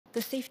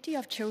The safety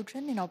of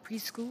children in our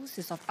preschools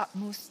is of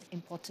utmost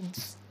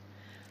importance.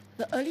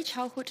 The Early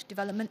Childhood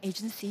Development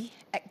Agency,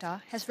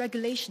 ECDA, has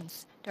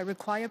regulations that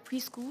require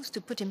preschools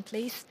to put in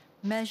place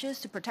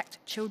measures to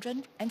protect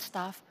children and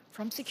staff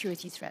from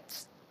security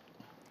threats.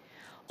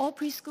 All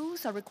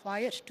preschools are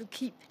required to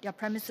keep their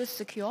premises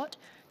secured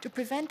to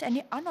prevent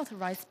any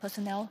unauthorized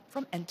personnel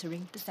from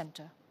entering the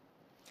center.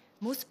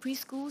 Most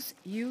preschools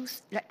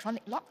use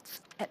electronic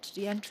locks at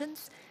the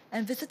entrance,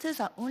 and visitors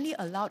are only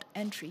allowed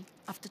entry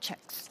after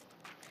checks.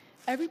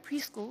 Every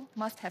preschool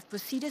must have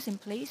procedures in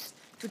place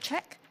to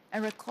check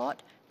and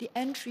record the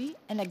entry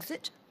and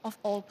exit of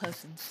all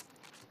persons.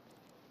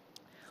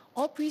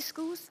 All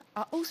preschools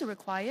are also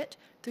required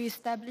to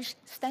establish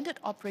standard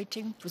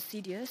operating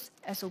procedures,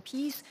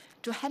 SOPs,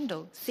 to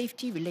handle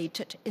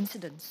safety-related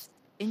incidents,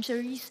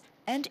 injuries,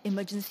 and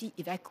emergency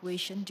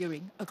evacuation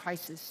during a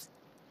crisis.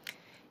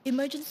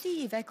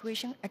 Emergency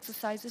evacuation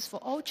exercises for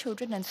all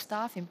children and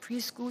staff in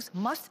preschools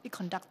must be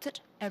conducted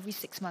every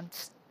 6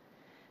 months.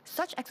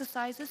 Such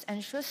exercises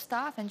ensure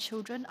staff and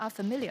children are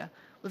familiar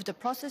with the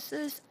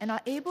processes and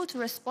are able to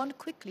respond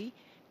quickly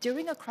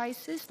during a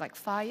crisis like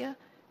fire,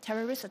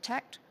 terrorist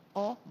attack,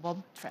 or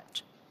bomb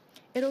threat.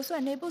 It also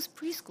enables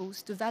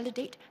preschools to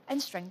validate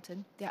and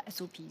strengthen their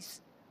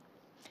SOPs.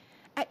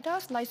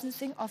 ECDA's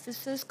licensing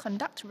officers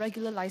conduct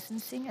regular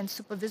licensing and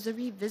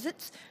supervisory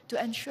visits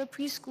to ensure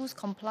preschools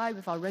comply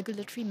with our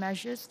regulatory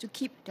measures to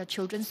keep their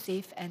children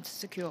safe and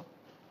secure.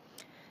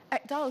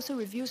 ECDA also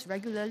reviews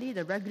regularly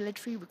the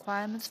regulatory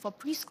requirements for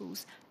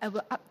preschools and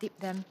will update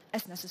them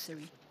as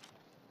necessary.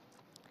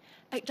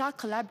 ECDA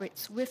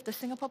collaborates with the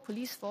Singapore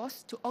Police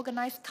Force to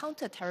organize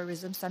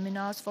counter-terrorism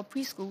seminars for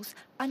preschools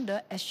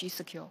under SG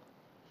Secure.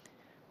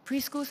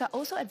 Preschools are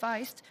also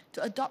advised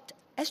to adopt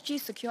SG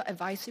Secure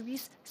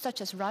advisories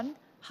such as Run,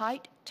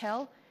 Hide,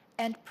 Tell,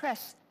 and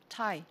Press,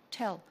 Tie,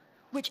 Tell,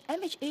 which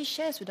MHA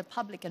shares with the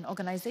public and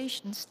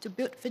organizations to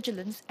build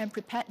vigilance and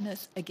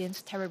preparedness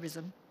against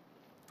terrorism.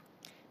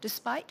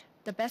 Despite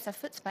the best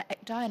efforts by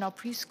ECDA and our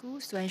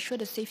preschools to ensure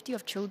the safety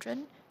of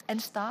children and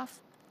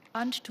staff,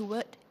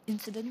 untoward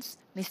incidents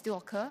may still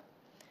occur.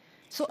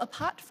 So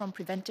apart from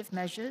preventive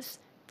measures,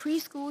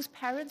 preschools,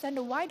 parents, and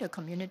the wider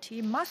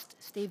community must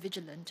stay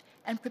vigilant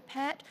and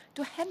prepared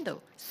to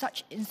handle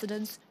such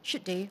incidents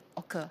should they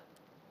occur.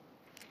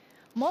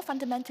 More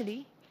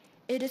fundamentally,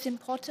 it is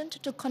important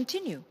to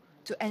continue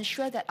to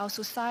ensure that our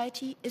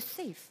society is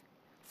safe.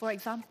 For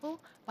example,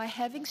 by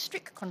having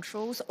strict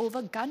controls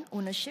over gun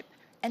ownership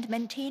and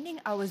maintaining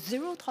our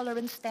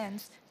zero-tolerance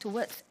stance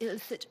towards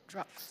illicit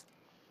drugs.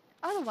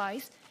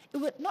 Otherwise, it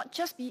would not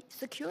just be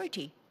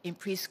security in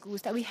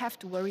preschools that we have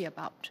to worry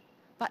about,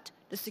 but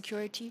the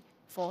security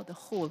for the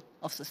whole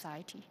of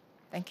society.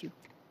 Thank you.